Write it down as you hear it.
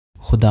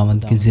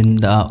خداوند کی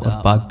زندہ اور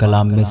پاک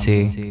کلام میں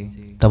سے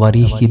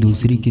تواریخ کی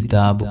دوسری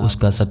کتاب اس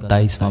کا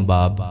 27واں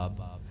باب۔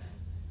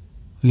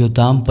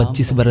 یوتام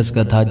 25 برس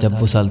کا تھا جب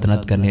وہ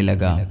سلطنت کرنے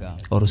لگا،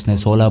 اور اس نے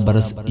 16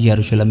 برس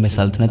یروشلم میں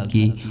سلطنت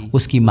کی۔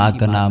 اس کی ماں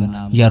کا نام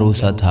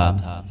یروسا تھا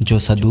جو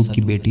صدوق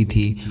کی بیٹی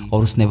تھی،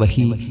 اور اس نے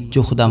وہی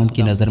جو خداوند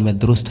کی نظر میں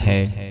درست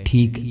ہے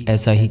ٹھیک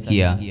ایسا ہی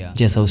کیا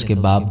جیسا اس کے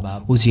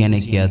باپ عزیہ نے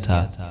کیا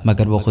تھا،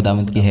 مگر وہ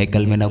خداوند کی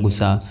ہیکل میں نہ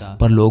گھسا،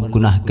 پر لوگ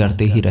گناہ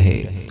کرتے ہی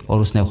رہے۔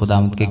 اور اس نے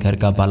خداوند کے گھر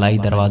کا بالائی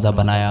دروازہ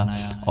بنایا،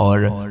 اور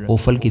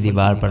اوفل کی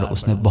دیوار پر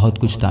اس نے بہت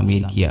کچھ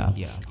تعمیر کیا،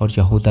 اور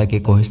یہودا کے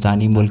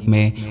کوہستانی ملک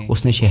میں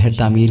اس نے شہر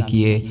تعمیر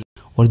کیے،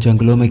 اور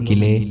جنگلوں میں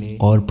قلعے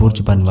اور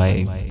برج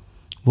بنوائے۔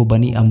 وہ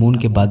بنی امون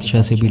کے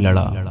بادشاہ سے بھی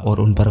لڑا اور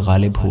ان پر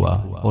غالب ہوا،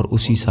 اور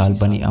اسی سال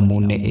بنی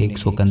امون نے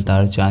 100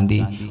 کنتار چاندی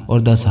اور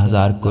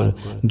 10,000 کر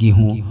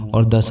گیہوں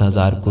اور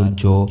 10,000 کر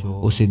جو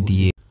اسے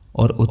دیے،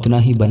 اور اتنا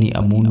ہی بنی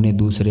امون نے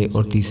دوسرے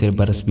اور تیسرے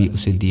برس بھی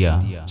اسے دیا۔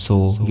 سو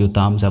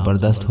یوتام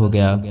زبردست ہو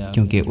گیا،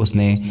 کیونکہ اس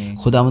نے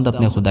خداوند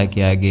اپنے خدا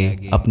کے آگے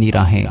اپنی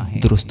راہیں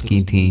درست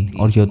کی تھیں،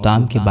 اور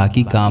یوتام کے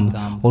باقی کام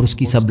اور اس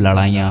کی سب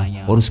لڑائیاں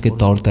اور اس کے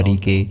طور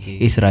طریقے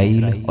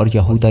اسرائیل اور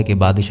یہودا کے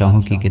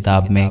بادشاہوں کی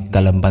کتاب میں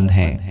قلم بند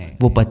ہیں۔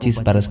 وہ 25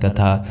 برس کا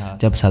تھا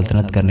جب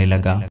سلطنت کرنے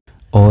لگا،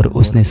 اور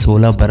اس نے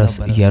 16 برس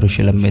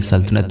یروشلم میں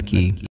سلطنت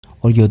کی۔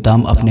 اور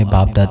یوتام اپنے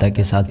باپ دادا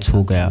کے ساتھ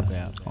سو گیا،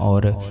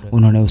 اور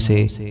انہوں نے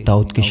اسے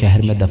داؤد کے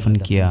شہر میں دفن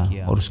کیا،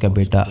 اور اس کا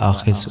بیٹا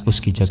آخز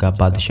اس کی جگہ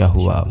بادشاہ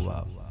ہوا۔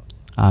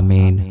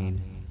 آمین۔